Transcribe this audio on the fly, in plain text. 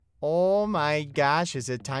Oh my gosh, is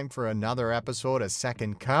it time for another episode of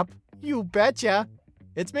Second Cup? You betcha!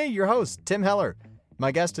 It's me, your host, Tim Heller.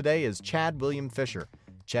 My guest today is Chad William Fischer.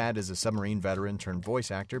 Chad is a submarine veteran turned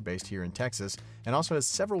voice actor based here in Texas and also has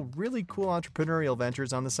several really cool entrepreneurial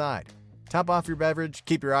ventures on the side. Top off your beverage,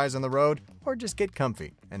 keep your eyes on the road, or just get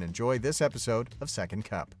comfy and enjoy this episode of Second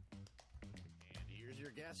Cup. And here's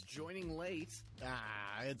your guest joining late.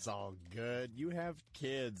 It's all good. You have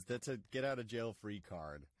kids. That's a get out of jail free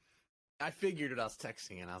card. I figured it. I was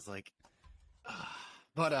texting and I was like,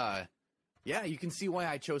 yeah, you can see why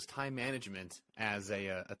I chose time management as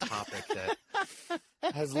a topic that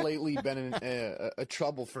has lately been a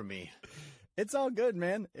trouble for me. It's all good,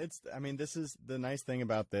 man. This is the nice thing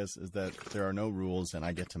about this is that there are no rules and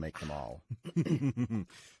I get to make them all.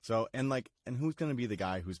 So, and who's going to be the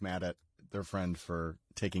guy who's mad at their friend for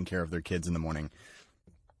taking care of their kids in the morning?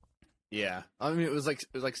 Yeah. I mean, it was like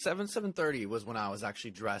 7:30 was when I was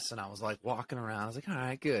actually dressed and I was like walking around. I was like, all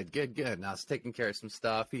right, good. And I was taking care of some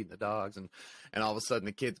stuff, feeding the dogs, and all of a sudden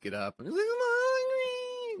the kids get up and they're like, I'm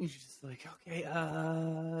hungry. And she's just like, okay,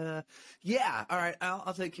 yeah, all right,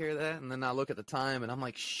 I'll take care of that. And then I look at the time and I'm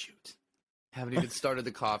like, shoot, haven't even started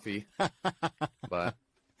the coffee. But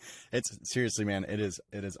it's seriously, man, it is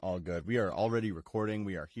all good. We are already recording.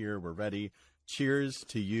 We are here. We're ready. Cheers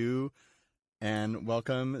to you. And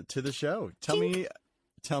welcome to the show.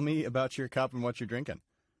 Tell me about your cup and what you're drinking.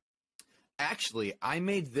 Actually, I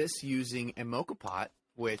made this using a mocha pot,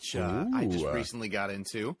 which I just recently got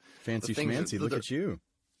into. Fancy schmancy. Look at you.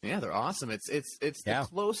 Yeah, they're awesome. It's the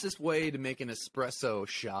closest way to make an espresso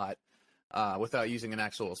shot without using an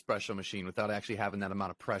actual espresso machine, without actually having that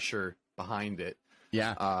amount of pressure behind it.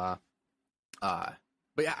 Yeah.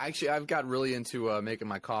 But yeah, actually, I've got really into making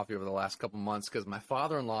my coffee over the last couple months because my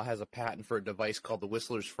father-in-law has a patent for a device called the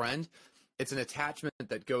Whistler's Friend. It's an attachment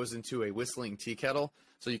that goes into a whistling tea kettle,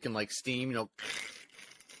 so you can steam.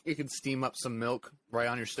 You can steam up some milk right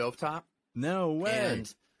on your stovetop. No way.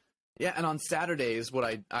 And on Saturdays, what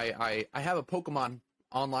I have a Pokemon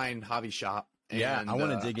online hobby shop. Yeah, I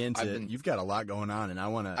want to dig into it. You've got a lot going on, and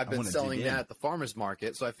I've been selling that at the farmer's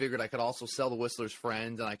market, so I figured I could also sell the Whistler's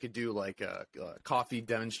Friend, and I could do coffee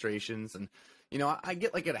demonstrations, and I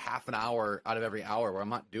get a half an hour out of every hour where I'm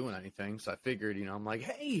not doing anything. So I figured, I'm like,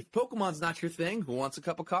 hey, if Pokemon's not your thing, who wants a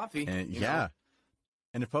cup of coffee? And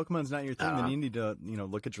if Pokemon's not your thing, then you need to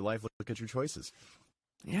look at your life, look at your choices.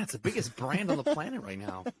 Yeah, it's the biggest brand on the planet right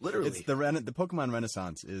now, literally. It's the Pokemon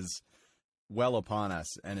Renaissance is well upon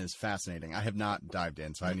us and is fascinating. I have not dived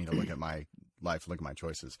in, so I need to look at my life, look at my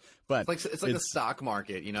choices. But it's like the stock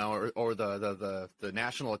market, or the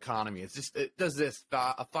national economy. It does this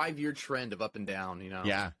a 5-year trend of up and down.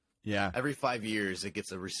 Yeah. Every 5 years, it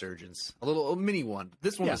gets a resurgence, a mini one.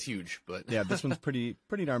 This one was huge, but yeah, this one's pretty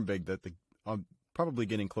darn big. That probably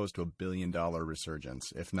getting close to $1 billion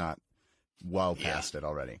resurgence, if not well past it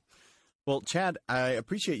already. Well, Chad, I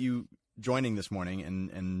appreciate you joining this morning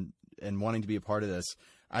and wanting to be a part of this.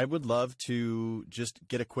 I would love to just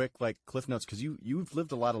get a quick Cliff Notes because you've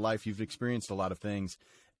lived a lot of life, you've experienced a lot of things,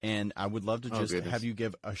 and I would love to just have you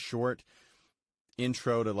give a short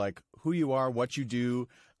intro to who you are, what you do,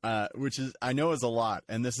 which is I know is a lot,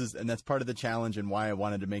 and that's part of the challenge and why I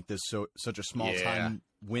wanted to make this such a small time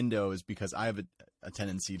window is because I have a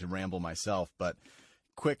tendency to ramble myself. But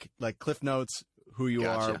quick Cliff Notes, who you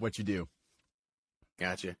are, what you do.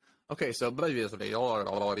 Gotcha. Okay, so I don't know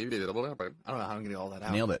how I'm going to get all that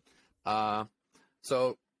out. Nailed it.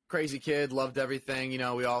 So crazy kid, loved everything.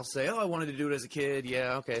 We all say, I wanted to do it as a kid.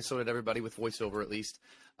 Yeah, okay, so did everybody with voiceover at least.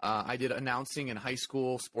 I did announcing in high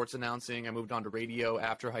school, sports announcing. I moved on to radio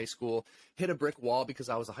after high school. Hit a brick wall because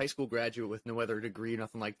I was a high school graduate with no other degree,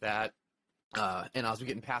 nothing like that. And I was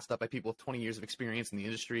getting passed up by people with 20 years of experience in the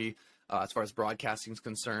industry as far as broadcasting is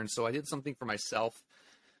concerned. So I did something for myself,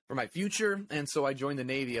 for my future, and so I joined the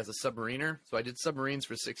Navy as a submariner. So I did submarines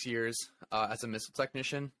for 6 years as a missile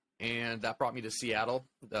technician, and that brought me to Seattle,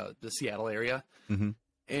 the Seattle area. Mm-hmm.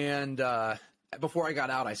 And before I got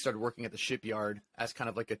out, I started working at the shipyard as kind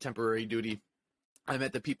of a temporary duty. I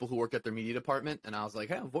met the people who worked at their media department, and I was like,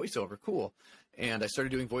 hey, voiceover, cool. And I started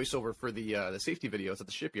doing voiceover for the safety videos at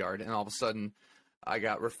the shipyard, and all of a sudden I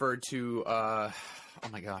got referred to, oh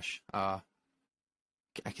my gosh,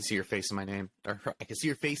 I can see your face in my name, or I can see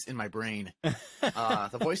your face in my brain.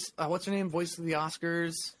 The voice, what's her name? Voice of the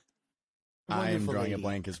Oscars. I'm drawing a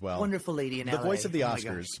blank as well. Wonderful lady in LA. The voice of the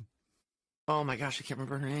Oscars. Oh my gosh, I can't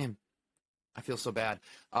remember her name. I feel so bad.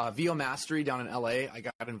 VO Mastery down in LA. I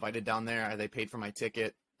got invited down there. They paid for my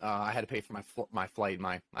ticket. I had to pay for my flight,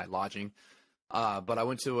 my lodging. But I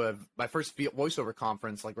went to my first voiceover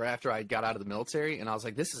conference, like right after I got out of the military, and I was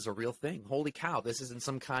like, this is a real thing. Holy cow. This isn't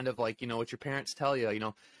some kind of like, what your parents tell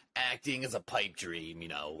you, acting is a pipe dream,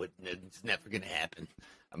 it's never going to happen.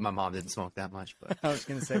 My mom didn't smoke that much, but I was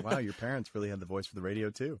going to say, wow, your parents really had the voice for the radio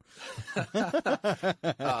too.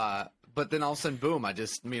 But then all of a sudden, boom, I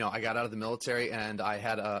just, I got out of the military, and I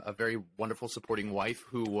had a very wonderful supporting wife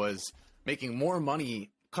who was making more money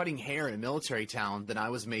cutting hair in a military town than I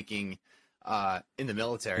was making in the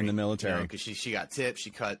military. In the military. Because she got tips, she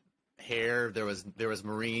cut hair. There was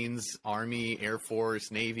Marines, Army, Air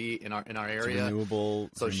Force, Navy in our area.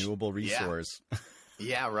 It's a renewable resource.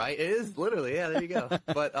 Yeah, right. It is literally. Yeah, there you go.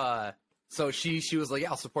 But so she was like, yeah,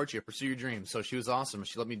 I'll support you. Pursue your dreams. So she was awesome.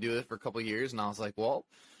 She let me do it for a couple of years, and I was like, well,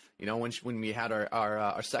 when we had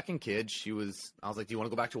our second kid, I was like, do you want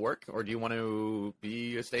to go back to work, or do you want to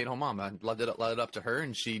be a stay-at-home mom? I let it up to her,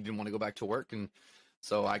 and she didn't want to go back to work, and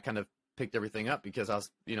so I kind of picked everything up because I was,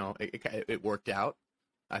 it worked out.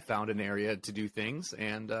 I found an area to do things,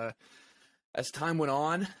 and as time went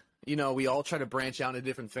on, we all try to branch out into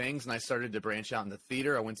different things, and I started to branch out into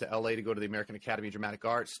theater. I went to LA to go to the American Academy of Dramatic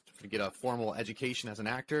Arts to get a formal education as an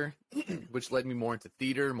actor, which led me more into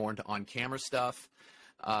theater, more into on-camera stuff.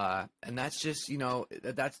 And that's just,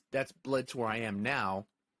 that's led to where I am now,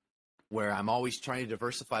 where I'm always trying to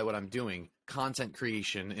diversify what I'm doing. Content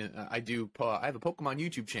creation. I have a Pokemon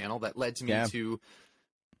YouTube channel that led to me to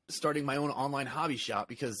starting my own online hobby shop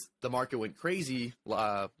because the market went crazy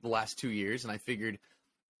the last 2 years, and I figured,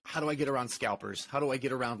 how do I get around scalpers? How do I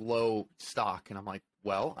get around low stock? And I'm like,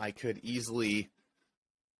 well, I could easily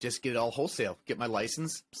just get it all wholesale, get my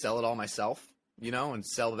license, sell it all myself, and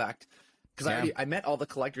sell back. Because I met all the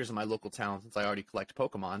collectors in my local town since I already collect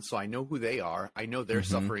Pokemon, so I know who they are. I know they're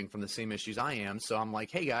suffering from the same issues I am. So I'm like,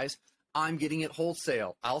 hey, guys, I'm getting it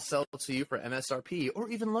wholesale. I'll sell it to you for MSRP or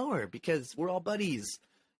even lower because we're all buddies.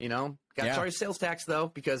 Got to charge sales tax, though,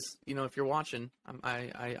 because, if you're watching,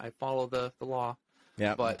 I follow the law.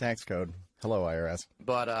 Yeah, but tax code. Hello, IRS.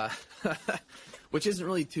 But, which isn't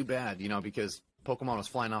really too bad, because Pokemon was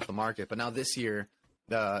flying off the market. But now this year,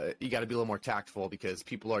 you got to be a little more tactful because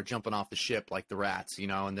people are jumping off the ship like the rats,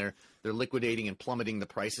 and they're liquidating and plummeting the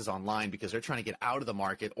prices online because they're trying to get out of the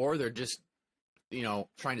market, or they're just,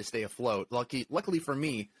 trying to stay afloat. Luckily for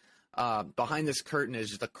me, behind this curtain is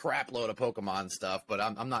just a crap load of Pokemon stuff, but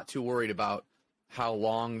I'm not too worried about how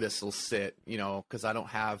long this will sit, because I don't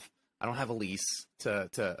have a lease to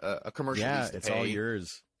a commercial lease to it's pay. all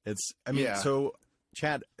yours. So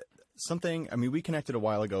Chad, we connected a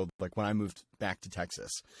while ago, like when I moved back to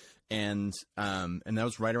Texas, and that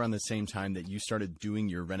was right around the same time that you started doing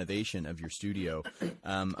your renovation of your studio.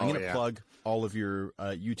 I'm going to plug all of your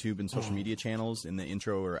YouTube and social media channels in the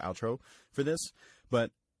intro or outro for this,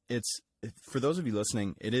 but for those of you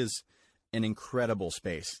listening, it is an incredible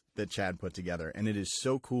space that Chad put together, and it is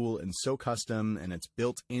so cool and so custom, and it's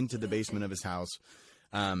built into the basement of his house.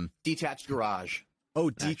 Detached garage. Oh,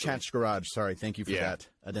 detached garage. Sorry, thank you for that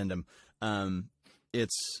addendum.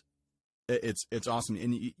 It's awesome,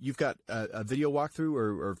 and you've got a video walkthrough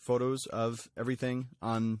or photos of everything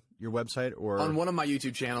on your website, or on one of my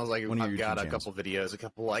YouTube channels. Like I've got a couple videos, a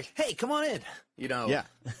couple like, hey, come on in, a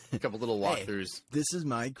couple little walkthroughs. Hey, this is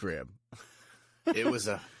my crib. It was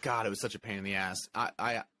such a pain in the ass.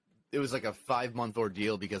 It was like a 5-month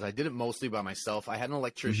ordeal because I did it mostly by myself. I had an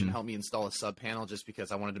electrician help me install a sub panel just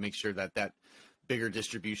because I wanted to make sure that bigger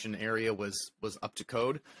distribution area was up to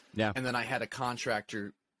code. Yeah. And then I had a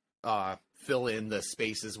contractor fill in the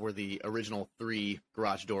spaces where the original 3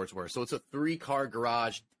 garage doors were. So it's a 3-car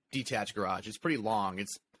garage, detached garage. It's pretty long.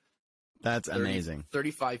 That's amazing.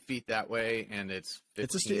 35 feet that way, and it's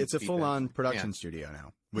a full-on production studio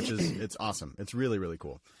now, which is it's awesome. It's really, really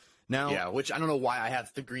cool. Now, which I don't know why I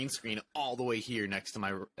have the green screen all the way here next to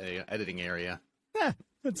my editing area.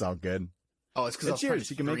 It's all good. Oh, it's because it's yours.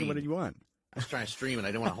 You can make it whatever you want. I was trying to stream it. I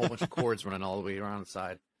didn't want a whole bunch of cords running all the way around the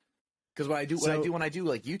side. Because when I do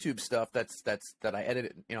like YouTube stuff, that I edit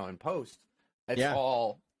it, in post, it's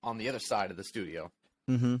all on the other side of the studio.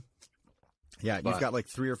 Mm-hmm. Yeah, you've got like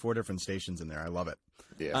 3 or 4 different stations in there. I love it.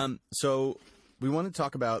 Yeah. So we want to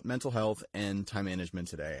talk about mental health and time management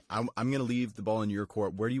today. I'm going to leave the ball in your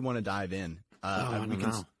court. Where do you want to dive in?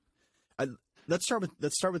 Let's start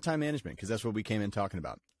with time management because that's what we came in talking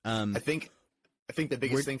about. I think the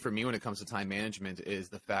biggest thing for me when it comes to time management is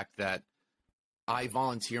the fact that I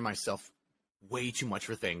volunteer myself way too much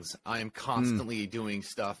for things. I am constantly doing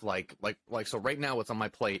stuff like so right now what's on my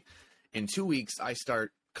plate. In 2 weeks, I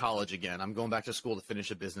start college again. I'm going back to school to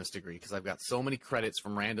finish a business degree because I've got so many credits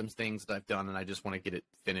from random things that I've done, and I just want to get it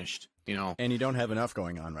finished, And you don't have enough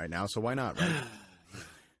going on right now, so why not, right?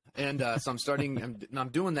 And so I'm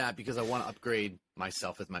doing that because I want to upgrade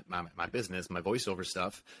myself with my business, my voiceover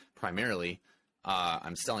stuff primarily.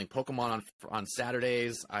 I'm selling Pokemon on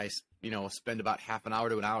Saturdays. I spend about half an hour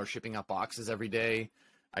to an hour shipping out boxes every day.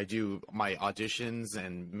 I do my auditions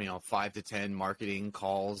and 5 to 10 marketing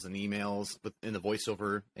calls and emails in the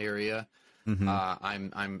voiceover area. Mm-hmm.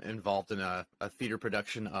 I'm involved in a theater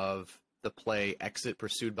production of the play Exit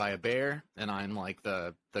Pursued by a Bear, and I'm like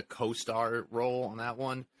the co-star role on that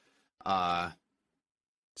one.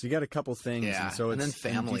 So you got a couple things, yeah, and so and then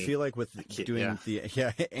family. And do you feel like with doing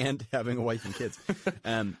and having a wife and kids,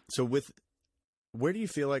 so where do you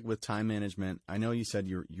feel like with time management? I know you said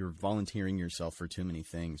you're volunteering yourself for too many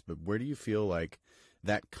things, but where do you feel like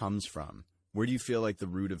that comes from? Where do you feel like the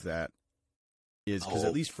root of that is? Because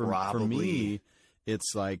at least for me,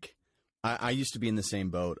 it's like I used to be in the same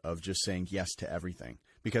boat of just saying yes to everything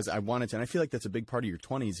because I wanted to, and I feel like that's a big part of your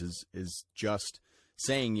 20s is just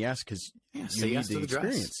saying yes because you need yes the to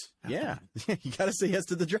experience. Yeah, you got to say yes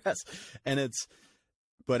to the dress, and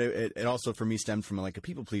but it also for me stemmed from like a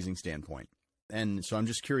people pleasing standpoint. And so I'm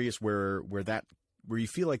just curious where you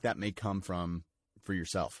feel like that may come from for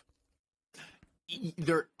yourself.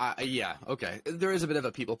 Yeah, okay. There is a bit of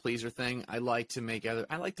a people pleaser thing. I like to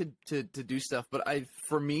do stuff, but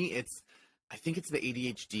for me, I think it's the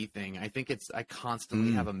ADHD thing. I think I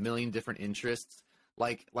constantly have a million different interests.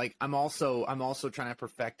 Like I'm also trying to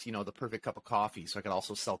perfect, the perfect cup of coffee. So I could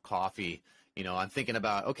also sell coffee. I'm thinking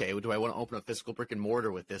about, okay, do I want to open a physical brick and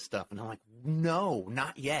mortar with this stuff? And I'm like, no,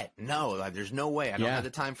 not yet. No, there's no way. I don't have the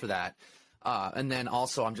time for that. And then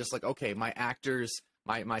also I'm just like, okay, my actors,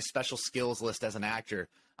 my special skills list as an actor,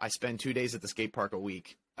 I spend 2 days at the skate park a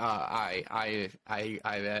week. I'm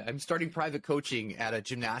starting private coaching at a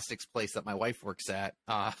gymnastics place that my wife works at.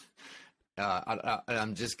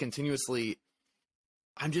 I'm just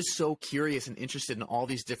so curious and interested in all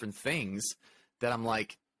these different things that I'm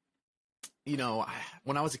like,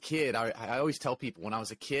 when I was a kid, I always tell people when I was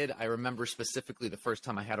a kid, I remember specifically the first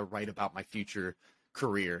time I had to write about my future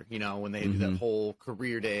career, when they do that whole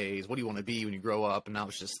career days, what do you want to be when you grow up? And I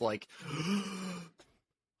was just like,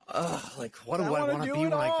 what do I want to be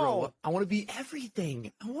when I grow up? I want to be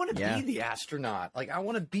everything. I want to be the astronaut. Like I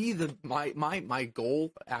want to be my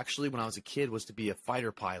goal actually when I was a kid was to be a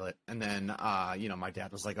fighter pilot. And then, my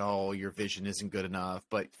dad was like, oh, your vision isn't good enough,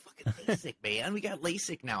 but fucking LASIK, man, we got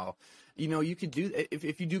LASIK now. You could do,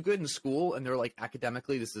 if you do good in school and they're like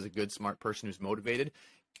academically, this is a good, smart person who's motivated,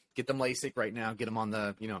 get them LASIK right now, get them on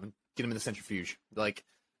the, get them in the centrifuge. Like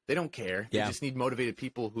they don't care. They just need motivated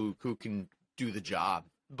people who can do the job.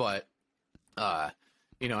 But, and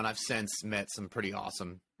I've since met some pretty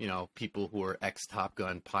awesome, people who are ex-Top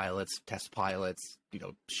Gun pilots, test pilots,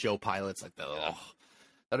 show pilots like that. Oh,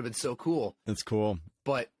 that'd have been so cool. That's cool.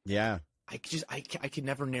 But yeah, I can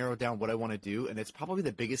never narrow down what I want to do. And it's probably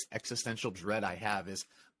the biggest existential dread I have is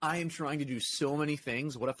I am trying to do so many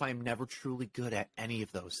things. What if I'm never truly good at any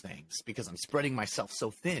of those things because I'm spreading myself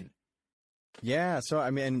so thin? Yeah. So,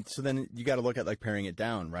 so then you got to look at like paring it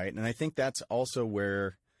down. Right. And I think that's also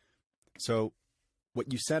where, so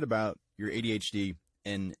what you said about your ADHD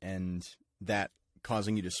and that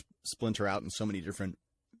causing you to splinter out in so many different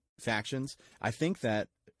factions, I think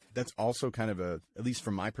that's also kind of at least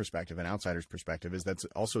from my perspective, an outsider's perspective, is that's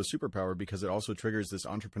also a superpower because it also triggers this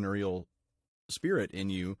entrepreneurial spirit in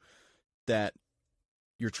you that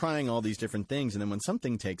you're trying all these different things. And then when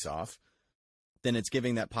something takes off, then it's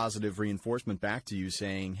giving that positive reinforcement back to you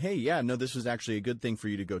saying, hey, yeah, no, this was actually a good thing for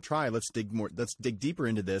you to go try. Let's dig deeper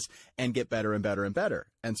into this and get better and better and better.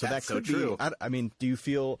 And so that's that could so true. be, do you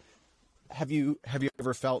feel, have you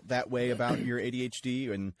ever felt that way about your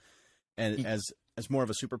ADHD and as more of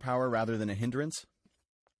a superpower rather than a hindrance?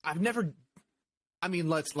 I've never,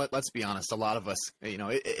 let's be honest. A lot of us,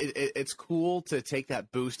 it's cool to take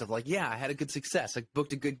that boost of like, yeah, I had a good success. I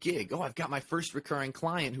booked a good gig. Oh, I've got my first recurring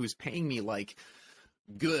client who's paying me like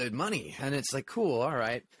good money. And it's like, cool. All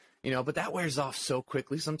right. But that wears off so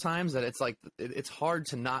quickly sometimes that it's like, it's hard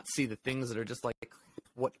to not see the things that are just like,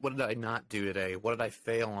 what did I not do today? What did I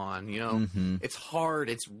fail on? It's hard.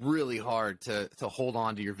 It's really hard to hold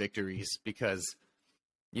on to your victories because,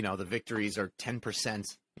 the victories are 10%,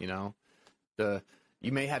 you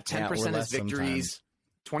may have 10% as victories,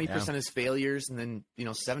 20% as failures, and then,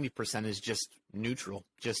 70% is just neutral,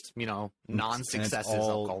 just, non-successes,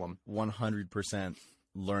 I'll call them. 100%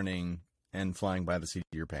 learning and flying by the seat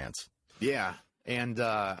of your pants. Yeah. And,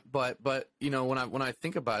 but, when I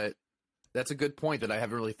think about it, that's a good point that I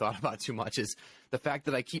haven't really thought about too much is the fact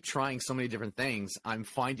that I keep trying so many different things. I'm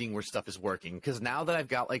finding where stuff is working. Cause now that I've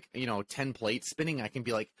got 10 plates spinning, I can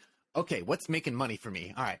be like, okay, what's making money for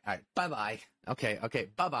me? All right, bye-bye. Okay,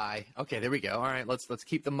 bye-bye. Okay, there we go. All right, let's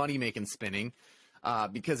keep the money making spinning.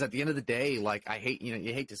 Because at the end of the day, like,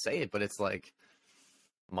 you hate to say it, but it's like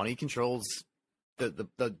money controls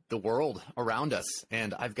the world around us.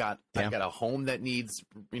 And I've got a home that needs,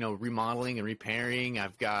 remodeling and repairing.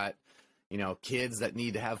 I've got, kids that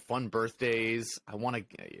need to have fun birthdays. I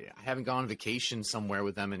haven't gone on vacation somewhere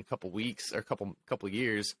with them in a couple weeks or a couple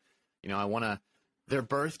years. Their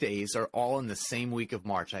birthdays are all in the same week of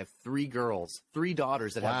March. I have 3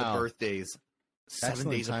 daughters that have the birthdays 7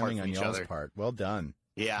 days apart from each other. Part. Well done.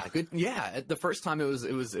 Yeah, good. Yeah, the first time it was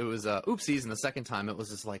oopsies, and the second time it was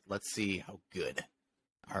just like, let's see how good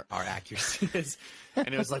our accuracy is,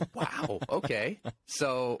 and it was like, wow, okay.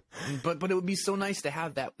 So, but it would be so nice to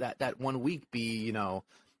have that 1 week be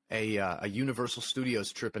a Universal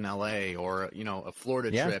Studios trip in LA, or a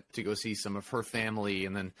Florida trip to go see some of her family,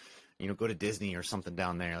 and then go to Disney or something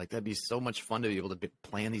down there. Like, that'd be so much fun to be able to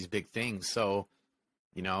plan these big things. So,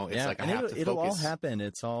 it's like I have to focus. It'll all happen.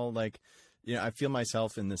 It's all like, I feel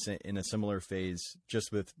myself in a similar phase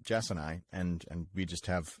just with Jess and I, and we just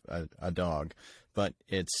have a dog, but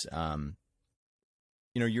it's,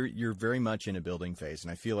 you're very much in a building phase.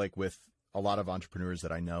 And I feel like with a lot of entrepreneurs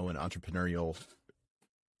that I know and entrepreneurial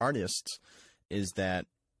artists is that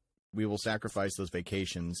we will sacrifice those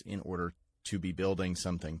vacations in order to be building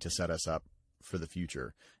something to set us up for the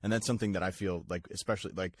future. And that's something that I feel like,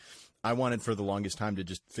 especially like I wanted for the longest time to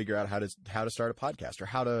just figure out how to start a podcast or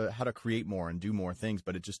how to create more and do more things.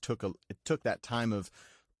 But it just took that time of,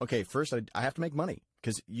 okay, first I have to make money,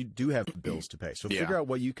 because you do have bills to pay. So figure out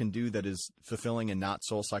what you can do that is fulfilling and not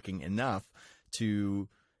soul sucking enough to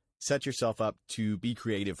set yourself up to be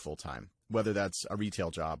creative full time, whether that's a retail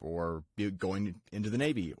job or going into the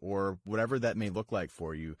Navy or whatever that may look like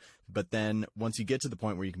for you. But then once you get to the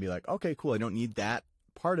point where you can be like, okay, cool, I don't need that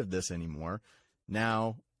part of this anymore.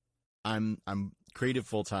 Now I'm creative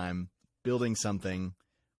full time, building something.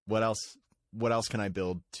 What else can I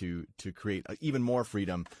build to create even more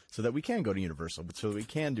freedom so that we can go to Universal, but so that we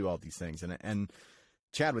can do all these things? And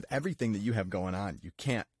Chad, with everything that you have going on, you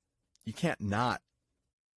can't not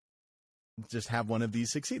just have one of these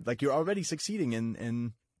succeed. Like, you're already succeeding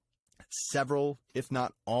in several, if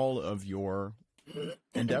not all, of your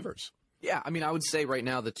endeavors. Yeah, I mean, I would say right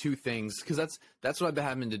now the 2 things, because that's what I've been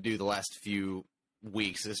having to do the last few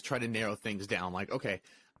weeks, is try to narrow things down. Like, okay,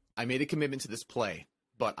 I made a commitment to this play,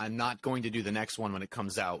 but I'm not going to do the next one when it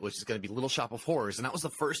comes out, which is going to be Little Shop of Horrors. And that was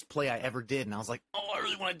the first play I ever did. And I was like, oh, I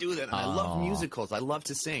really want to do that. And I love musicals. I love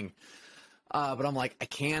to sing. But I'm like, I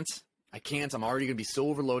can't. I'm already going to be so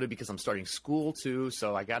overloaded because I'm starting school too.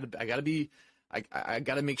 So I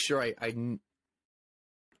gotta make sure I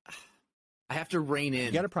have to rein in.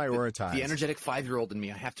 You got to prioritize the energetic 5-year-old in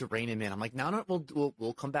me. I have to rein him in. I'm like, no,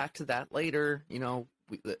 we'll come back to that later. It'll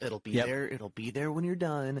be there. It'll be there when you're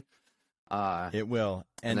done. It will.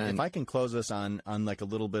 And then, if I can close us on like a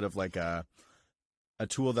little bit of like a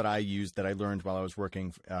tool that I used that I learned while I was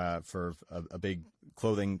working for a big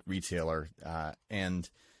clothing retailer, and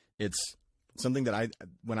it's something that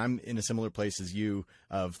when I'm in a similar place as you,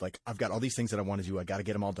 of like, I've got all these things that I want to do. I got to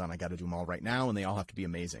get them all done. I got to do them all right now. And they all have to be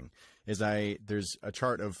amazing. There's a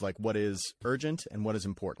chart of like what is urgent and what is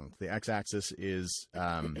important. The x-axis is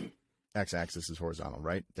horizontal,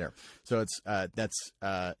 right there. So it's, that's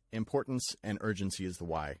importance, and urgency is the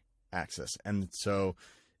y-axis. And so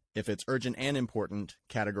if it's urgent and important,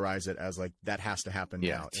 categorize it as like, that has to happen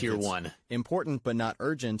now. Tier 1. Important, but not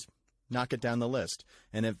urgent, knock it down the list.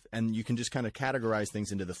 And you can just kind of categorize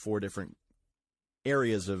things into the 4 different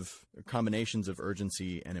areas of combinations of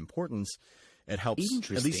urgency and importance. It helps,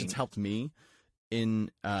 at least it's helped me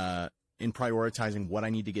in prioritizing what I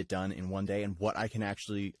need to get done in one day and what I can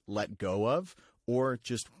actually let go of or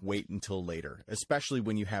just wait until later, especially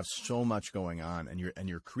when you have so much going on and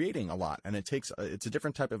you're creating a lot, and it's a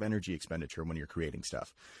different type of energy expenditure when you're creating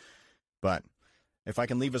stuff. But if I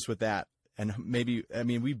can leave us with that, and maybe, I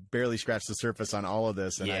mean, we barely scratched the surface on all of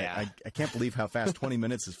this, and I can't believe how fast 20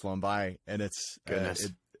 minutes has flown by, and it's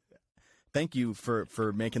thank you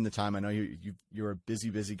for making the time. I know you're a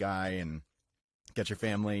busy guy and got your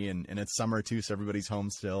family, and it's summer too, so everybody's home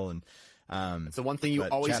still. And it's the one thing you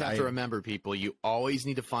always have to remember, people. You always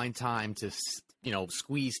need to find time to,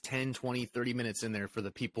 squeeze 10, 20, 30 minutes in there for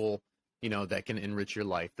the people, that can enrich your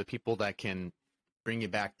life, the people that can bring you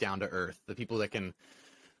back down to earth, the people that can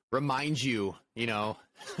remind you,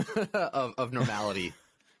 of normality,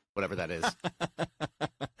 whatever that is.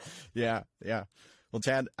 Yeah. Well,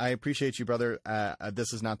 Chad, I appreciate you, brother.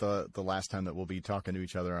 This is not the last time that we'll be talking to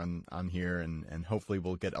each other on here, and hopefully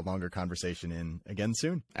we'll get a longer conversation in again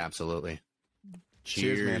soon. Absolutely.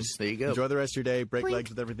 Cheers, man. There you go. Enjoy the rest of your day. Break legs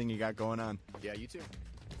with everything you got going on. Yeah, you too.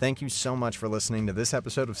 Thank you so much for listening to this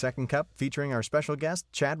episode of Second Cup featuring our special guest,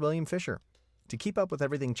 Chad William Fischer. To keep up with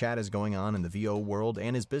everything Chad has going on in the VO world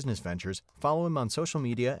and his business ventures, follow him on social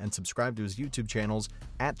media and subscribe to his YouTube channels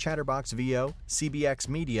at ChatterboxVO, CBX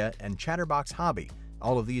Media, and Chatterbox Hobby.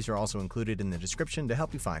 All of these are also included in the description to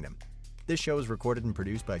help you find him. This show is recorded and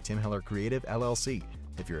produced by Tim Heller Creative, LLC.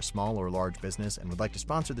 If you're a small or large business and would like to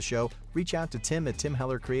sponsor the show, reach out to Tim at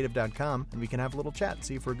timhellercreative.com and we can have a little chat and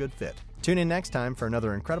see if we're a good fit. Tune in next time for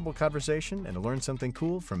another incredible conversation and to learn something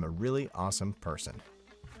cool from a really awesome person.